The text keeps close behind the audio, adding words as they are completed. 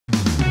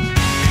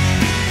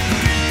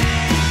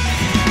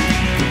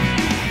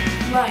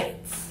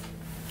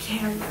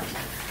camera.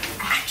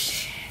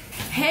 Action.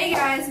 Hey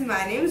guys,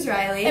 my name's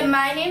Riley. And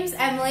my name's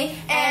Emily.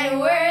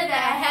 And we're the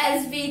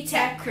HESB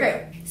Tech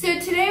Crew. So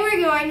today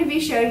we're going to be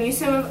showing you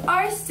some of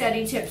our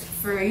study tips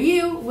for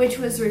you, which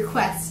was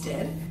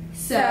requested.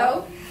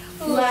 So,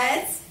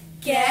 let's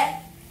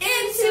get into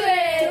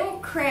it!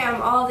 Don't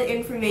cram all the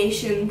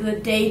information the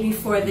day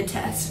before the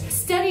test.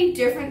 Study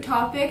different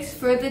topics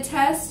for the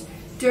test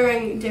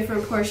during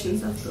different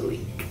portions of the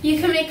week. You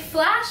can make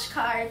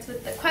flashcards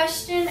with the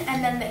question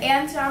and then the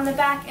answer on the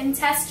back and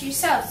test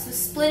yourself. So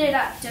split it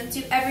up. Don't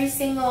do every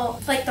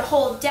single, like the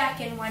whole deck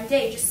in one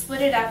day. Just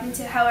split it up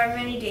into however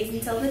many days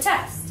until the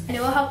test. And it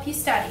will help you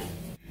study.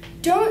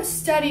 Don't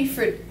study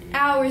for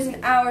hours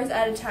and hours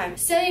at a time.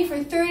 Study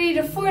for 30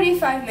 to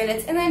 45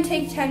 minutes and then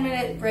take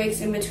 10-minute breaks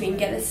in between.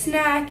 Get a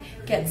snack,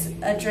 get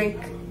a drink.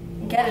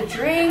 Don't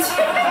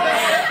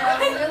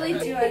really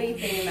do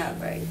anything in that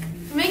break.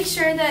 Make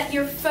sure that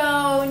your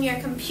phone, your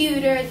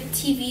computer, the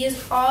TV is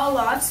all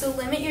off, so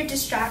limit your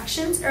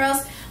distractions, or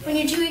else when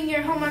you're doing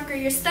your homework or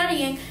you're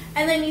studying,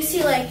 and then you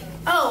see like,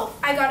 oh,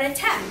 I got a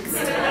text.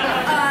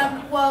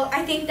 Well,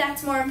 I think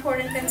that's more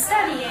important than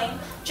studying.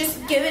 Just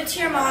give it to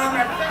your mom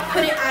or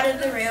put it out of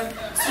the room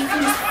so you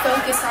can just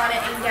focus on it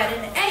and get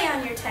an A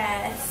on your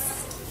test.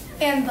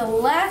 And the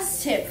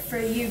last tip for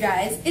you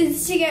guys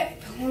is to get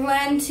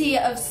plenty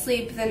of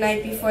sleep the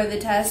night before the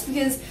test,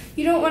 because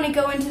you don't want to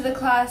go into the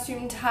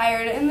classroom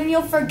tired and then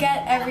you'll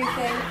forget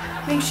everything.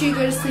 Make sure you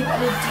go to sleep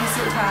at a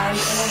decent time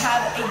and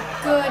have a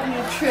good,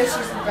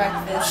 nutritious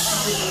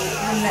breakfast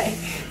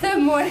the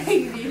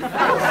morning before.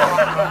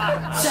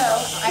 So,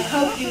 I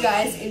hope you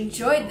guys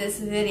enjoyed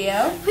this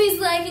video. Please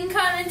like and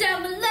comment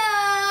down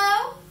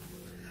below.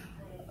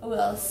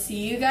 We'll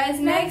see you guys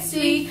next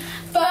week.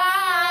 Bye!